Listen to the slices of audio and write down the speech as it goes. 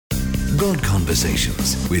God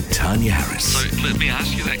Conversations with Tanya Harris. So let me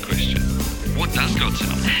ask you that question. What does God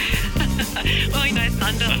sound like? Well,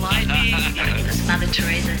 thunder, lightning. Mother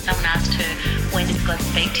Teresa, someone asked her, when does God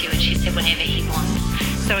speak to you? And she said, whenever he wants.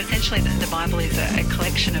 So essentially the Bible is a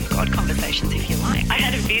collection of God conversations, if you like. I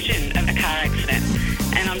had a vision of a car accident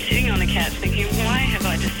and I'm sitting on the couch thinking, why have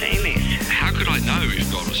I just seen this? How could I know if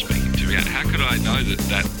God was speaking to me? How could I know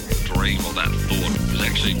that dream or that thought was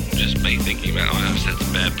actually just me thinking about, I just had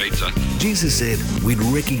some bad pizza? Jesus said we'd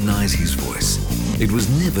recognize his voice. It was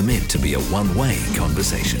never meant to be a one-way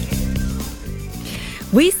conversation.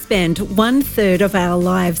 We spend 1/3 of our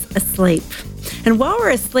lives asleep. And while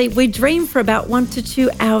we're asleep, we dream for about 1 to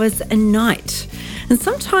 2 hours a night. And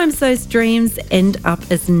sometimes those dreams end up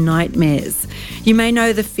as nightmares. You may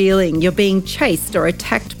know the feeling. You're being chased or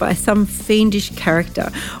attacked by some fiendish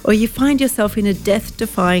character, or you find yourself in a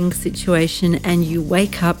death-defying situation and you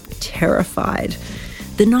wake up terrified.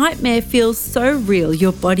 The nightmare feels so real,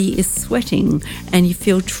 your body is sweating and you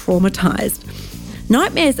feel traumatized.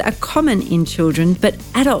 Nightmares are common in children, but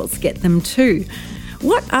adults get them too.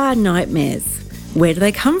 What are nightmares? Where do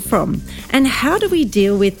they come from? And how do we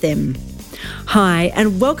deal with them? Hi,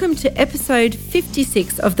 and welcome to episode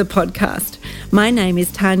 56 of the podcast. My name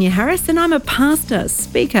is Tanya Harris, and I'm a pastor,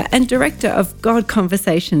 speaker, and director of God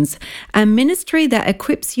Conversations, a ministry that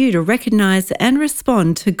equips you to recognize and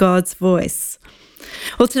respond to God's voice.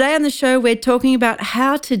 Well, today on the show, we're talking about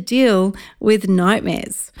how to deal with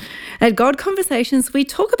nightmares. At God Conversations, we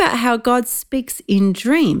talk about how God speaks in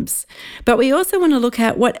dreams, but we also want to look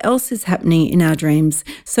at what else is happening in our dreams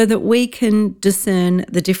so that we can discern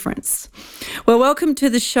the difference. Well, welcome to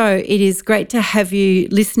the show. It is great to have you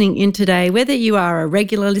listening in today, whether you are a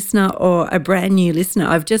regular listener or a brand new listener.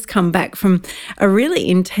 I've just come back from a really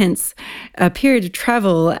intense period of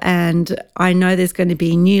travel, and I know there's going to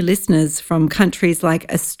be new listeners from countries like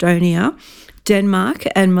Estonia, Denmark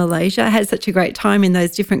and Malaysia. I had such a great time in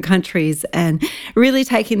those different countries and really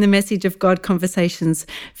taking the message of God Conversations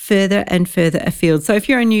further and further afield. So if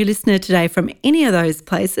you're a new listener today from any of those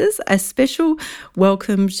places, a special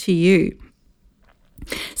welcome to you.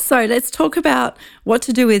 So let's talk about what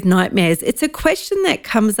to do with nightmares. It's a question that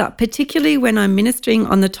comes up, particularly when I'm ministering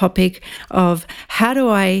on the topic of how do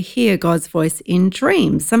I hear God's voice in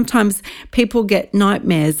dreams? Sometimes people get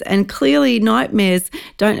nightmares, and clearly nightmares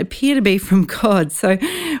don't appear to be from God. So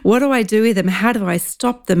what do I do with them? How do I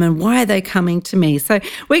stop them? And why are they coming to me? So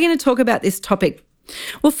we're going to talk about this topic.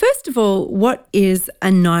 Well, first of all, what is a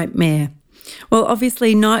nightmare? Well,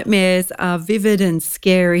 obviously, nightmares are vivid and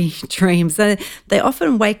scary dreams. They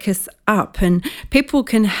often wake us up, and people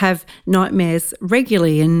can have nightmares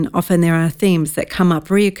regularly, and often there are themes that come up,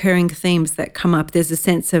 reoccurring themes that come up. There's a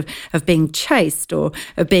sense of being chased or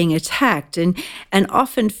of being attacked, and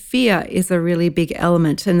often fear is a really big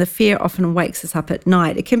element, and the fear often wakes us up at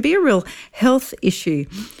night. It can be a real health issue.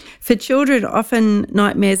 For children, often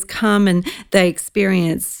nightmares come and they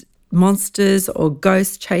experience monsters or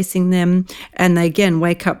ghosts chasing them, and they again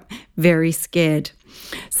wake up very scared.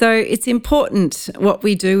 So it's important what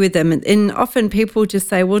we do with them. And often people just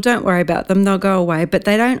say, well, don't worry about them, they'll go away, but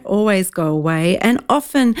they don't always go away. And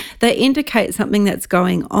often they indicate something that's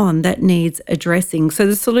going on that needs addressing. So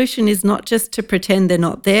the solution is not just to pretend they're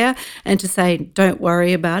not there and to say, don't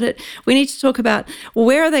worry about it. We need to talk about, well,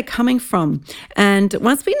 where are they coming from? And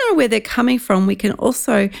once we know where they're coming from, we can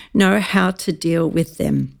also know how to deal with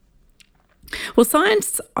them. Well,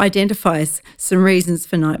 science identifies some reasons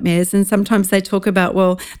for nightmares, and sometimes they talk about,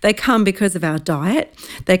 well, they come because of our diet,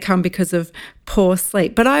 they come because of poor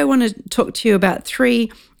sleep. But I want to talk to you about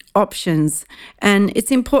 3 options, and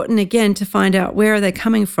it's important again to find out where are they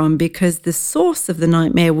coming from, because the source of the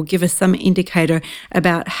nightmare will give us some indicator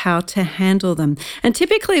about how to handle them. And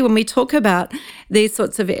typically when we talk about these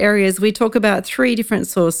sorts of areas, we talk about 3 different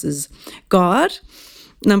sources. God,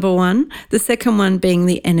 number 1, the second one being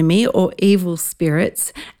the enemy or evil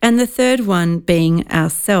spirits, and the third one being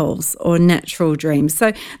ourselves or natural dreams.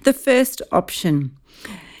 So the first option,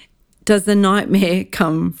 does the nightmare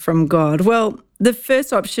come from God? Well, the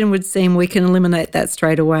first option would seem we can eliminate that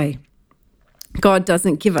straight away. God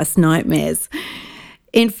doesn't give us nightmares.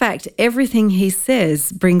 In fact, everything he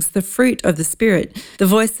says brings the fruit of the Spirit. The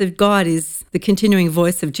voice of God is the continuing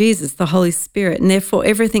voice of Jesus, the Holy Spirit, and therefore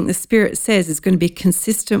everything the Spirit says is going to be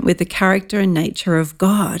consistent with the character and nature of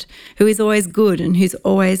God, who is always good and who's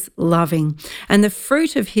always loving. And the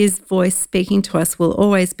fruit of his voice speaking to us will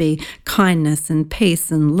always be kindness and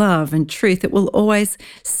peace and love and truth. It will always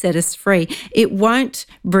set us free. It won't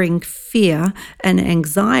bring fear and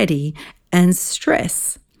anxiety and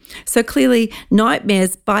stress. So clearly,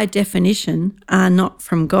 nightmares by definition are not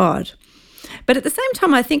from God. But at the same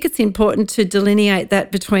time, I think it's important to delineate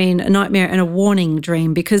that between a nightmare and a warning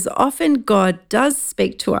dream, because often God does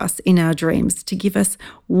speak to us in our dreams to give us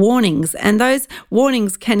warnings. And those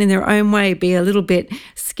warnings can in their own way be a little bit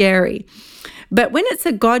scary. But when it's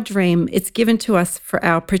a God dream, it's given to us for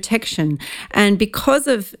our protection. And because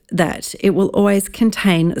of that, it will always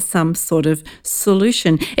contain some sort of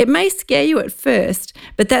solution. It may scare you at first,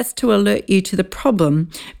 but that's to alert you to the problem,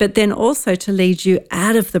 but then also to lead you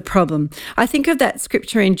out of the problem. I think of that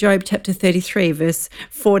scripture in Job chapter 33, verse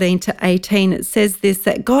 14 to 18. It says this,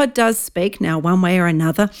 that God does speak now one way or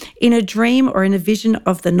another in a dream or in a vision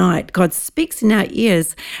of the night. God speaks in our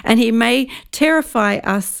ears, and he may terrify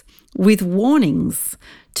us with warnings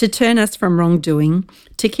to turn us from wrongdoing,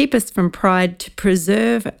 to keep us from pride, to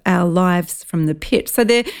preserve our lives from the pit. So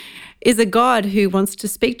there is a God who wants to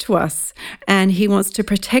speak to us, and he wants to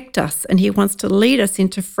protect us, and he wants to lead us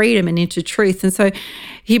into freedom and into truth. And so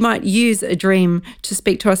he might use a dream to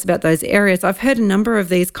speak to us about those areas. I've heard a number of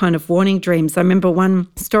these kind of warning dreams. I remember one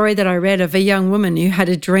story that I read of a young woman who had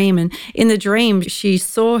a dream, and in the dream she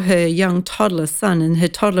saw her young toddler son, and her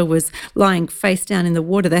toddler was lying face down in the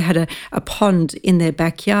water. They had a pond in their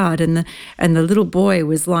backyard, and the little boy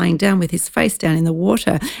was lying down with his face down in the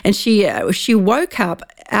water. And she woke up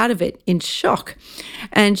out of it in shock,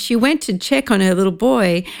 and she went to check on her little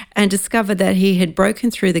boy and discovered that he had broken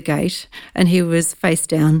through the gate and he was face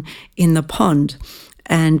down in the pond.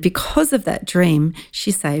 And because of that dream,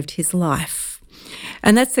 she saved his life.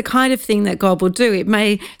 And that's the kind of thing that God will do. It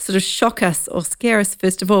may sort of shock us or scare us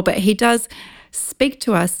first of all, but he does speak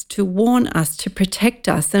to us to warn us, to protect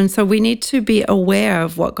us. And so we need to be aware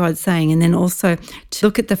of what God's saying, and then also to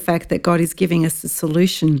look at the fact that God is giving us a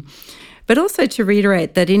solution. But also to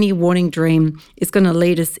reiterate that any warning dream is going to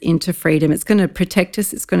lead us into freedom. It's going to protect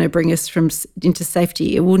us. It's going to bring us into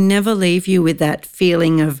safety. It will never leave you with that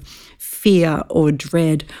feeling of fear or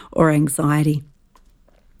dread or anxiety.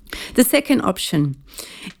 The second option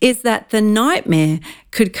is that the nightmare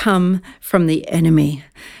could come from the enemy.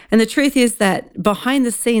 And the truth is that behind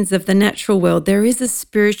the scenes of the natural world, there is a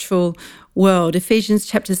spiritual world. Ephesians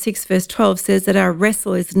chapter 6, verse 12 says that our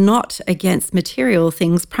wrestle is not against material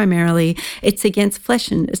things primarily. It's against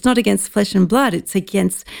flesh, and it's not against flesh and blood. It's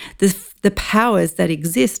against the powers that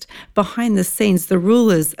exist behind the scenes, the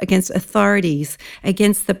rulers, against authorities,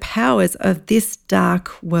 against the powers of this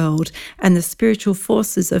dark world and the spiritual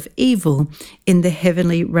forces of evil in the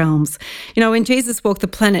heavenly realms. You know, when Jesus walked the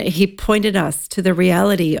planet, he pointed us to the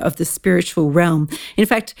reality of the spiritual realm. In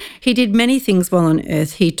fact, he did many things while on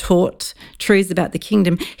earth. He taught truths about the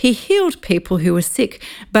kingdom. He healed people who were sick,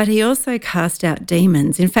 but he also cast out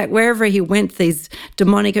demons. In fact, wherever he went, these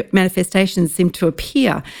demonic manifestations seemed to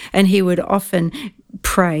appear, and he would often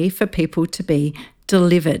pray for people to be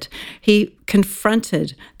delivered. He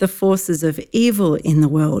confronted the forces of evil in the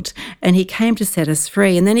world, and he came to set us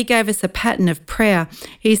free. And then he gave us a pattern of prayer.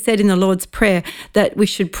 He said in the Lord's Prayer that we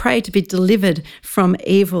should pray to be delivered from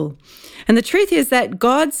evil. And the truth is that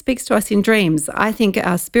God speaks to us in dreams. I think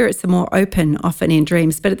our spirits are more open often in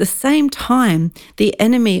dreams, but at the same time, the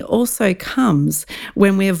enemy also comes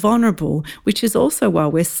when we're vulnerable, which is also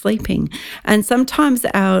while we're sleeping. And sometimes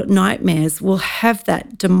our nightmares will have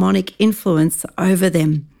that demonic influence over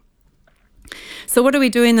them. So what do we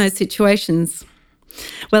do in those situations?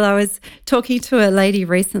 Well, I was talking to a lady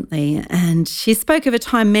recently, and she spoke of a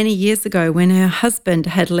time many years ago when her husband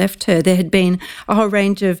had left her. There had been a whole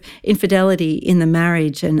range of infidelity in the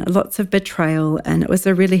marriage and lots of betrayal, and it was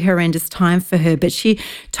a really horrendous time for her. But she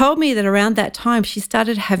told me that around that time she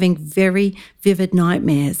started having very vivid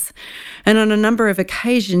nightmares. And on a number of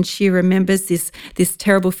occasions she remembers this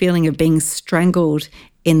terrible feeling of being strangled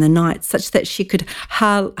in the night, such that she could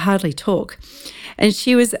hardly talk. And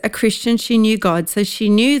she was a Christian, she knew God, so she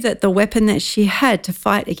knew that the weapon that she had to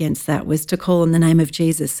fight against that was to call on the name of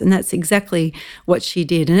Jesus. And that's exactly what she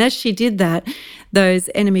did. And as she did that,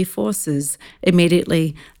 those enemy forces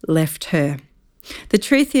immediately left her. The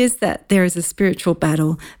truth is that there is a spiritual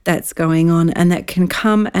battle that's going on, and that can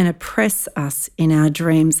come and oppress us in our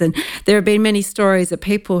dreams. And there have been many stories of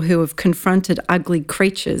people who have confronted ugly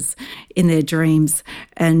creatures in their dreams,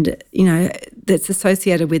 and, you know, that's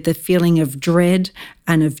associated with the feeling of dread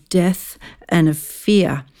and of death and of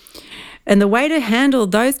fear. And the way to handle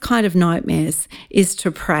those kind of nightmares is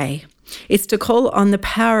to pray. It's to call on the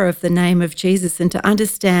power of the name of Jesus and to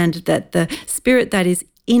understand that the spirit that is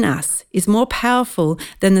in us is more powerful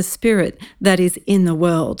than the spirit that is in the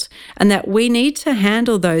world, and that we need to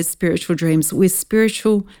handle those spiritual dreams with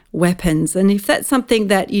spiritual weapons. And if that's something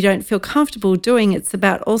that you don't feel comfortable doing, it's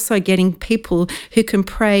about also getting people who can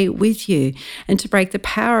pray with you and to break the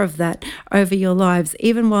power of that over your lives,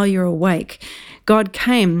 even while you're awake. God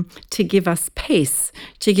came to give us peace,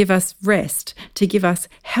 to give us rest, to give us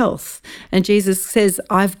health. And Jesus says,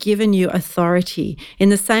 I've given you authority. In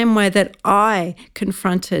the same way that I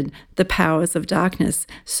confronted the powers of darkness,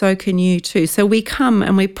 so can you too. So we come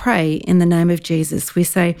and we pray in the name of Jesus. We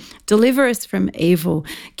say, deliver us from evil,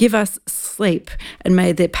 give us sleep, and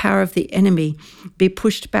may the power of the enemy be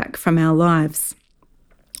pushed back from our lives.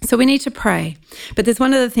 So we need to pray. But there's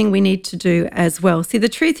one other thing we need to do as well. See, the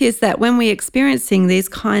truth is that when we're experiencing these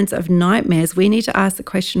kinds of nightmares, we need to ask the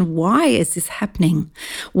question, why is this happening?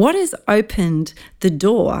 What has opened the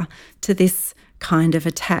door to this kind of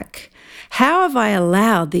attack? How have I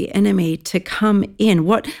allowed the enemy to come in?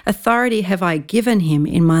 What authority have I given him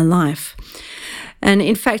in my life? And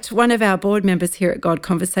in fact, one of our board members here at God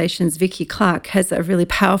Conversations, Vicky Clark, has a really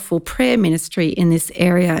powerful prayer ministry in this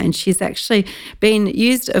area, and she's actually been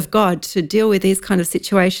used of God to deal with these kind of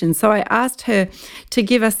situations. So I asked her to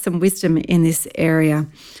give us some wisdom in this area.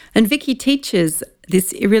 And Vicky teaches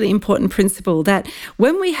this really important principle that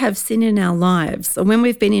when we have sin in our lives, or when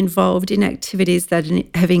we've been involved in activities that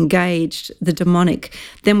have engaged the demonic,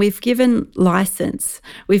 then we've given license,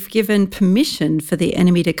 we've given permission for the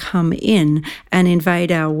enemy to come in and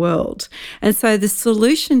invade our world. And so the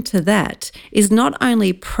solution to that is not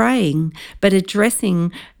only praying, but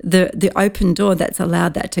addressing the open door that's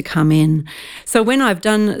allowed that to come in. So when I've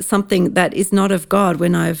done something that is not of God,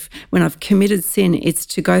 when I've committed sin, it's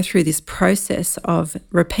to go through this process of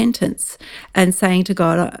repentance and saying to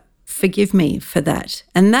God, forgive me for that.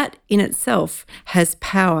 And that in itself has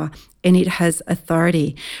power and it has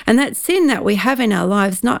authority. And that sin that we have in our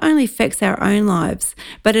lives not only affects our own lives,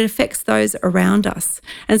 but it affects those around us.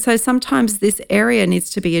 And so sometimes this area needs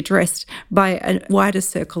to be addressed by a wider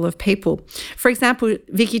circle of people. For example,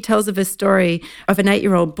 Vicky tells of a story of an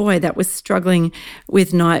 8-year-old boy that was struggling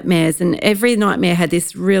with nightmares, and every nightmare had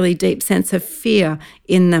this really deep sense of fear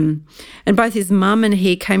in them. And both his mum and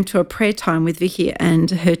he came to a prayer time with Vicky and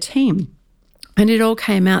her team. And it all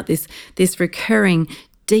came out, this recurring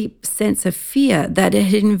deep sense of fear that it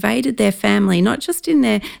had invaded their family, not just in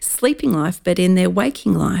their sleeping life, but in their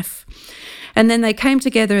waking life. And then they came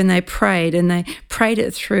together and they prayed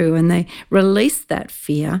it through, and they released that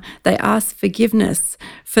fear. They asked forgiveness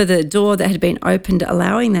for the door that had been opened,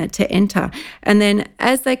 allowing that to enter. And then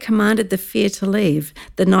as they commanded the fear to leave,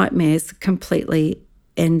 the nightmares completely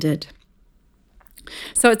ended.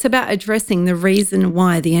 So it's about addressing the reason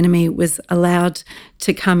why the enemy was allowed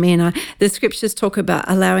to come in. The scriptures talk about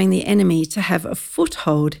allowing the enemy to have a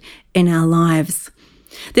foothold in our lives.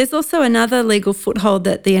 There's also another legal foothold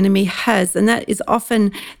that the enemy has, and that is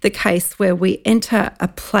often the case where we enter a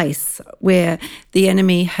place where the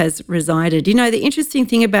enemy has resided. You know, the interesting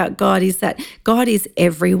thing about God is that God is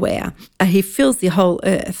everywhere. He fills the whole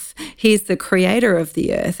earth. He's the creator of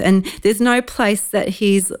the earth, and there's no place that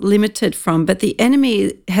he's limited from. But the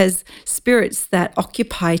enemy has spirits that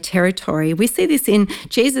occupy territory. We see this in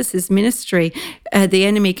Jesus's ministry. The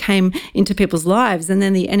enemy came into people's lives, and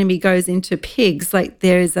then the enemy goes into pigs. Like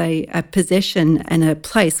there is a possession and a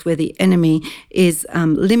place where the enemy is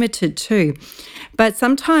limited to. But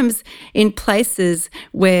sometimes in places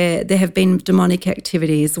where there have been demonic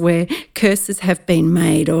activities, where curses have been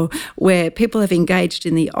made, or where people have engaged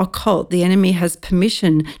in the occult, the enemy has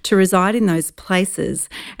permission to reside in those places.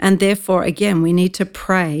 And therefore, again, we need to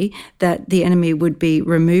pray that the enemy would be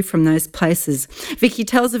removed from those places. Vicky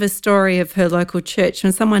tells of a story of her local church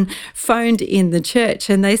when someone phoned in the church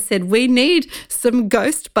and they said, we need some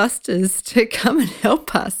Ghostbusters to come and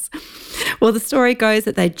help us. Well, the story goes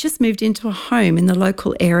that they'd just moved into a home in the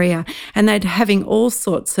local area, and they'd having all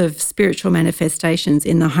sorts of spiritual manifestations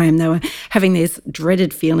in the home. They were having these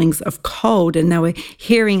dreaded feelings of cold, and they were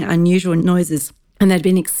hearing unusual noises, and they'd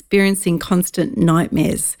been experiencing constant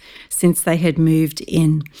nightmares since they had moved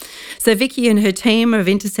in. So Vicky and her team of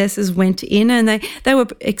intercessors went in, and they were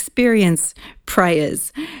experienced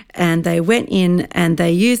prayers, and they went in and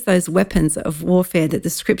they used those weapons of warfare that the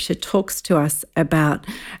scripture talks to us about,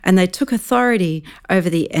 and they took authority over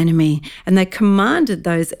the enemy, and they commanded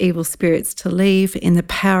those evil spirits to leave in the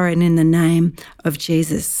power and in the name of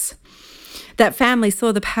Jesus. That family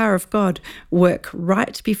saw the power of God work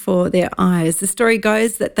right before their eyes. The story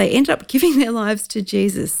goes that they ended up giving their lives to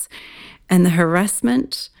Jesus, and the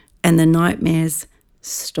harassment and the nightmares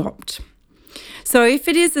stopped. So if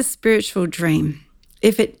it is a spiritual dream,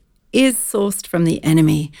 if it is sourced from the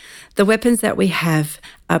enemy. The weapons that we have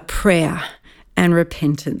are prayer and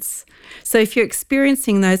repentance. So if you're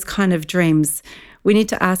experiencing those kind of dreams, we need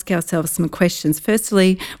to ask ourselves some questions.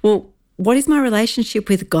 Firstly, what is my relationship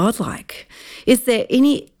with God like? Is there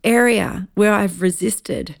any area where I've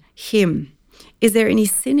resisted Him? Is there any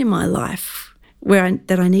sin in my life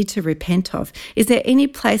that I need to repent of? Is there any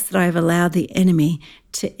place that I've allowed the enemy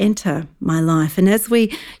to enter my life? And as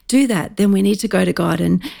we do that, then we need to go to God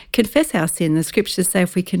and confess our sin. The scriptures say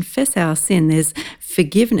if we confess our sin, there's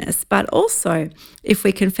forgiveness. But also, if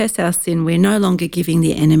we confess our sin, we're no longer giving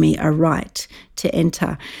the enemy a right to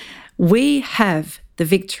enter. We have the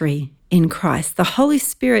victory in Christ. The Holy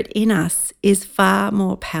Spirit in us is far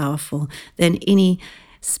more powerful than any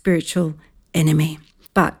spiritual enemy.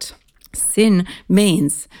 But sin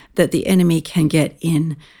means that the enemy can get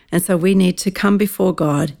in. And so we need to come before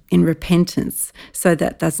God in repentance so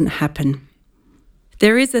that doesn't happen.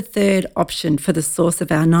 There is a third option for the source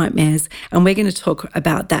of our nightmares, and we're going to talk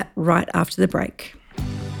about that right after the break.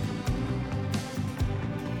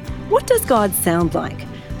 What does God sound like?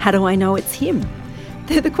 How do I know it's Him?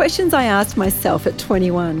 They're the questions I asked myself at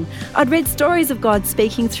 21. I'd read stories of God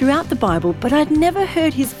speaking throughout the Bible, but I'd never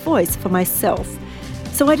heard His voice for myself.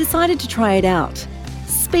 So I decided to try it out.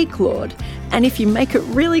 Speak, Lord, and if you make it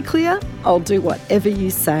really clear, I'll do whatever you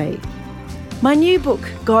say. My new book,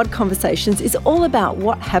 God Conversations, is all about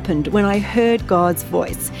what happened when I heard God's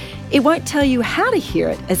voice. It won't tell you how to hear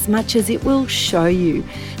it as much as it will show you.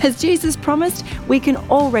 As Jesus promised, we can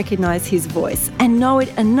all recognise His voice and know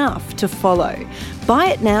it enough to follow. Buy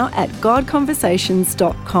it now at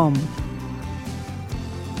godconversations.com.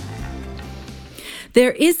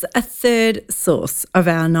 There is a third source of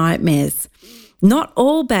our nightmares. Not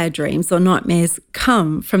all bad dreams or nightmares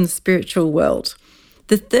come from the spiritual world.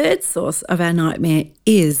 The third source of our nightmare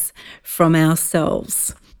is from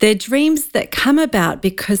ourselves. They're dreams that come about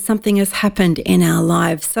because something has happened in our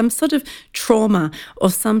lives, some sort of trauma or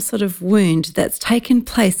some sort of wound that's taken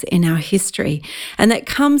place in our history, and that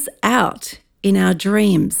comes out in our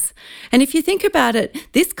dreams. And if you think about it,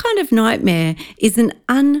 this kind of nightmare is an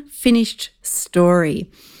unfinished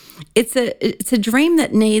story. It's a dream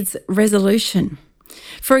that needs resolution.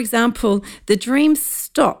 For example, the dream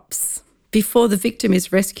stops before the victim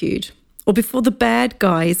is rescued, or before the bad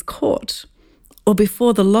guy is caught, or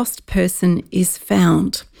before the lost person is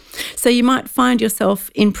found. So you might find yourself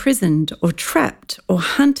imprisoned or trapped or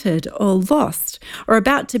hunted or lost or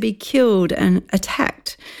about to be killed and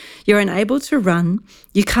attacked. You're unable to run,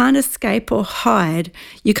 you can't escape or hide,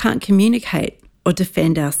 you can't communicate or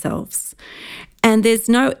defend ourselves. And there's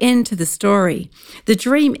no end to the story. The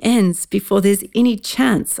dream ends before there's any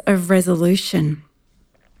chance of resolution.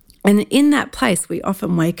 And in that place, we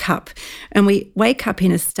often wake up, and we wake up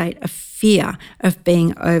in a state of fear of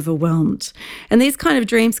being overwhelmed. And these kind of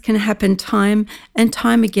dreams can happen time and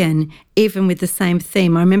time again, even with the same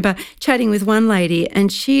theme. I remember chatting with one lady,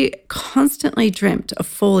 and she constantly dreamt of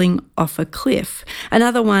falling off a cliff.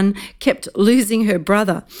 Another one kept losing her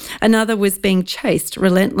brother. Another was being chased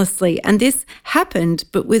relentlessly. And this happened,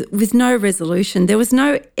 but with no resolution. There was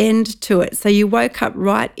no end to it. So you woke up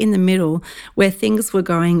right in the middle where things were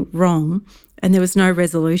going wrong, and there was no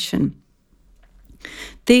resolution.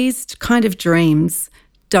 These kind of dreams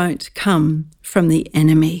don't come from the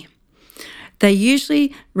enemy. They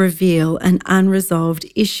usually reveal an unresolved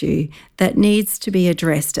issue that needs to be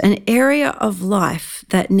addressed, an area of life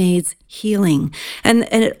that needs healing. And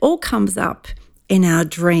it all comes up in our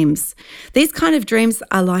dreams. These kind of dreams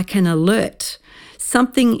are like an alert.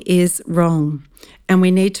 Something is wrong, and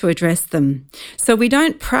we need to address them. So we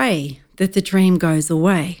don't pray that the dream goes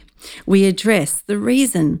away. We address the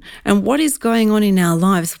reason and what is going on in our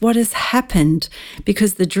lives, what has happened,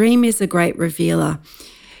 because the dream is a great revealer.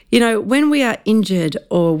 You know, when we are injured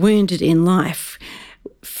or wounded in life,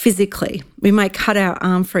 physically, we may cut our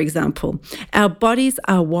arm, for example. Our bodies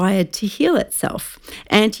are wired to heal itself.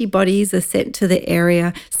 Antibodies are sent to the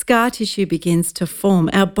area. Scar tissue begins to form.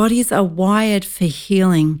 Our bodies are wired for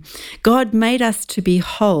healing. God made us to be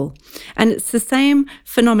whole. And it's the same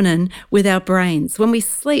phenomenon with our brains. When we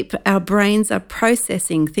sleep, our brains are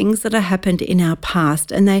processing things that have happened in our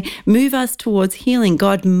past, and they move us towards healing.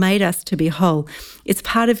 God made us to be whole. It's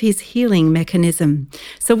part of His healing mechanism.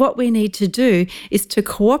 So what we need to do is to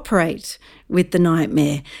cooperate with the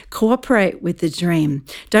nightmare, cooperate with the dream.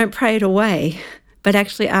 Don't pray it away, but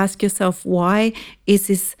actually ask yourself, why is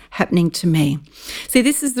this happening to me? See,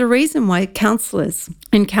 this is the reason why counsellors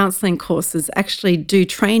in counselling courses actually do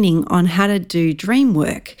training on how to do dream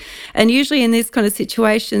work. And usually in these kind of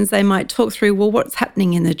situations, they might talk through, well, what's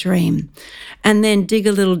happening in the dream? And then dig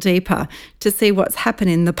a little deeper to see what's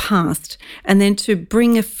happened in the past, and then to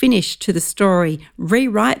bring a finish to the story,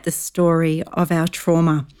 rewrite the story of our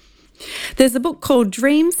trauma. There's a book called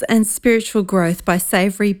Dreams and Spiritual Growth by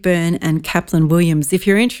Savory, Byrne and Kaplan Williams. If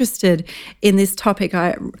you're interested in this topic,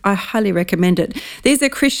 I highly recommend it. These are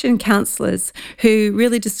Christian counsellors who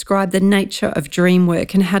really describe the nature of dream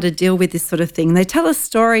work and how to deal with this sort of thing. They tell a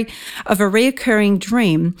story of a reoccurring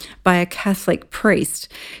dream by a Catholic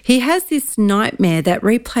priest. He has this nightmare that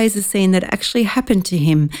replays a scene that actually happened to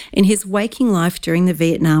him in his waking life during the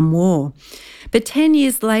Vietnam War. But 10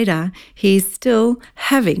 years later, he's still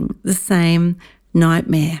having the same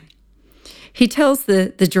nightmare. He tells the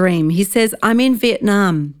dream, he says, I'm in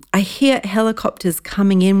Vietnam. I hear helicopters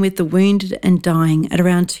coming in with the wounded and dying at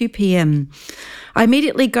around 2 p.m. I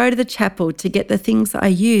immediately go to the chapel to get the things I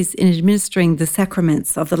use in administering the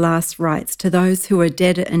sacraments of the last rites to those who are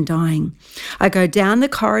dead and dying. I go down the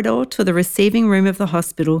corridor to the receiving room of the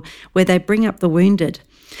hospital where they bring up the wounded.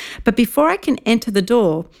 But before I can enter the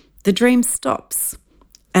door, the dream stops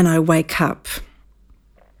and I wake up.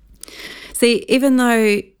 See, even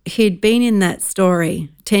though he'd been in that story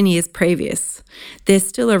 10 years previous, there's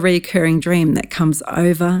still a recurring dream that comes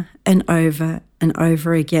over and over and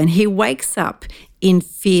over again. He wakes up in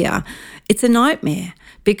fear. It's a nightmare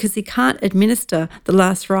because he can't administer the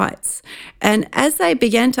last rites. And as they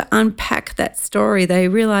began to unpack that story, they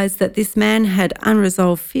realised that this man had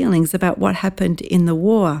unresolved feelings about what happened in the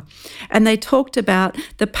war. And they talked about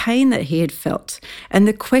the pain that he had felt and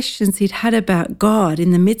the questions he'd had about God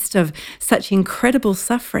in the midst of such incredible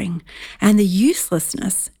suffering and the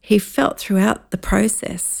uselessness he felt throughout the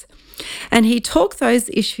process. And he talked those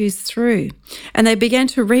issues through, and they began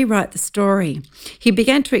to rewrite the story. He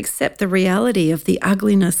began to accept the reality of the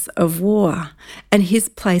ugliness of war and his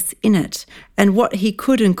place in it, and what he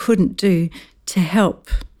could and couldn't do to help.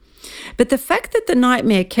 But the fact that the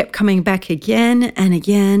nightmare kept coming back again and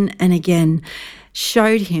again and again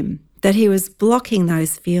showed him that he was blocking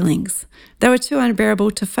those feelings. They were too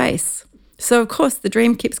unbearable to face. So, of course, the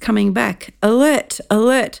dream keeps coming back. Alert,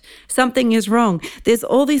 alert, something is wrong. There's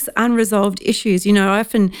all these unresolved issues. You know, I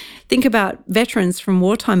often think about veterans from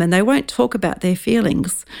wartime and they won't talk about their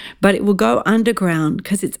feelings, but it will go underground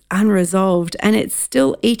because it's unresolved and it's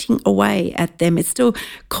still eating away at them. It's still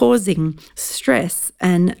causing stress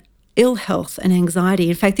and ill health and anxiety.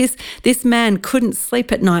 In fact, this man couldn't sleep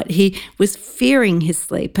at night. He was fearing his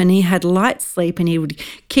sleep and he had light sleep and he would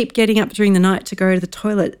keep getting up during the night to go to the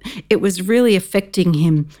toilet. It was really affecting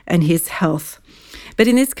him and his health. But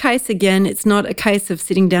in this case, again, it's not a case of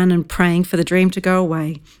sitting down and praying for the dream to go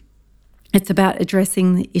away. It's about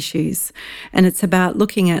addressing the issues, and it's about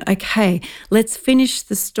looking at, okay, let's finish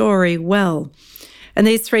the story well. And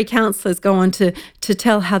these three counsellors go on to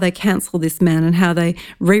tell how they counselled this man and how they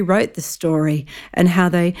rewrote the story and how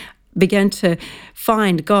they began to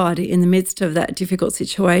find God in the midst of that difficult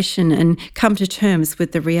situation and come to terms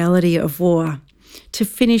with the reality of war. To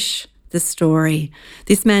finish the story,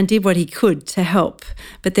 this man did what he could to help,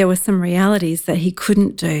 but there were some realities that he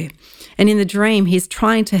couldn't do. And in the dream, he's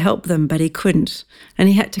trying to help them, but he couldn't. And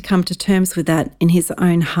he had to come to terms with that in his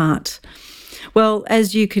own heart. Well,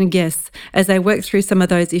 as you can guess, as I worked through some of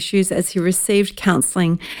those issues, as he received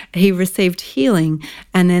counselling, he received healing,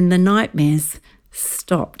 and then the nightmares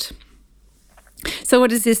stopped. So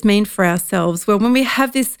what does this mean for ourselves? Well, when we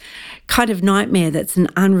have this kind of nightmare that's an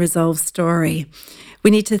unresolved story,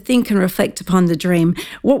 we need to think and reflect upon the dream.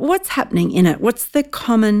 What's happening in it? What's the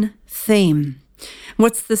common theme?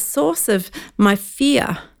 What's the source of my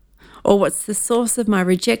fear? Or what's the source of my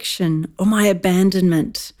rejection or my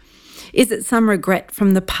abandonment? Is it some regret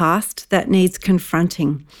from the past that needs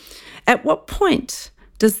confronting? At what point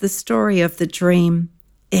does the story of the dream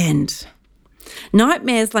end?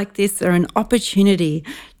 Nightmares like this are an opportunity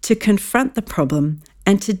to confront the problem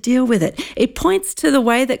and to deal with it. It points to the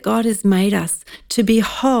way that God has made us to be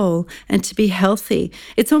whole and to be healthy.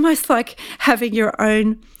 It's almost like having your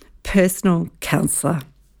own personal counsellor.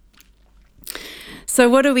 So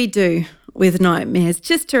what do we do with nightmares?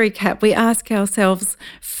 Just to recap, we ask ourselves,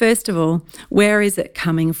 first of all, where is it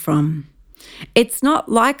coming from? It's not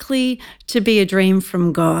likely to be a dream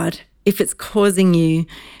from God if it's causing you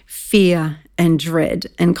fear and dread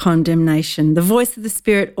and condemnation. The voice of the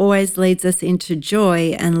Spirit always leads us into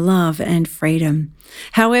joy and love and freedom.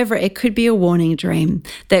 However, it could be a warning dream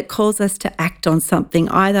that calls us to act on something,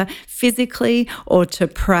 either physically or to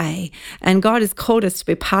pray. And God has called us to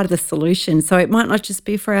be part of the solution. So it might not just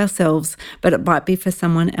be for ourselves, but it might be for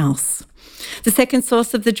someone else. The second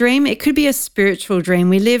source of the dream, it could be a spiritual dream.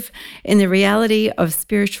 We live in the reality of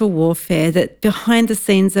spiritual warfare, that behind the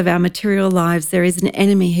scenes of our material lives, there is an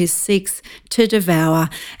enemy who seeks to devour,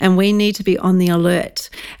 and we need to be on the alert.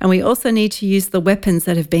 And we also need to use the weapons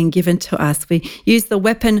that have been given to us. We use the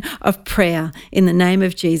weapon of prayer in the name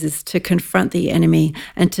of Jesus to confront the enemy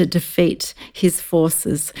and to defeat his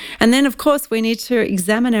forces. And then, of course, we need to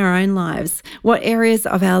examine our own lives. What areas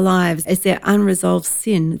of our lives is there unresolved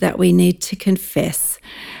sin that we need to confess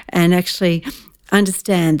and actually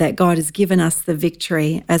understand that God has given us the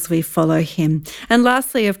victory as we follow him. And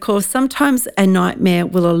lastly, of course, sometimes a nightmare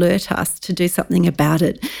will alert us to do something about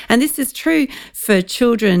it. And this is true for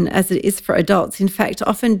children as it is for adults. In fact,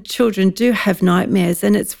 often children do have nightmares,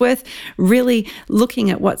 and it's worth really looking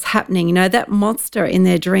at what's happening. You know, that monster in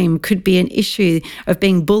their dream could be an issue of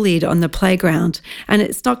being bullied on the playground. And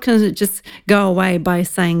it's not going to just go away by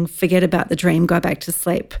saying, forget about the dream, go back to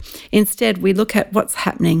sleep. Instead, we look at what's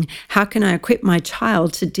happening. How can I equip my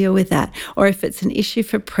child to deal with that? Or if it's an issue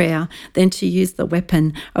for prayer, then to use the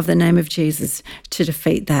weapon of the name of Jesus to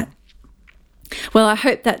defeat that. Well, I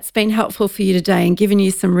hope that's been helpful for you today and given you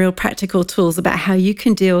some real practical tools about how you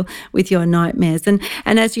can deal with your nightmares. And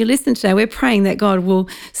as you listen today, we're praying that God will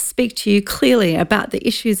speak to you clearly about the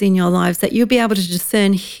issues in your lives, that you'll be able to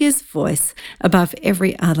discern his voice above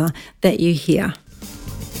every other that you hear.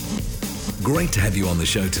 Great to have you on the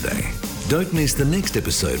show today. Don't miss the next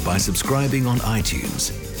episode by subscribing on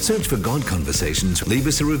iTunes. Search for God Conversations, leave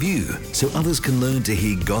us a review so others can learn to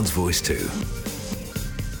hear God's voice too.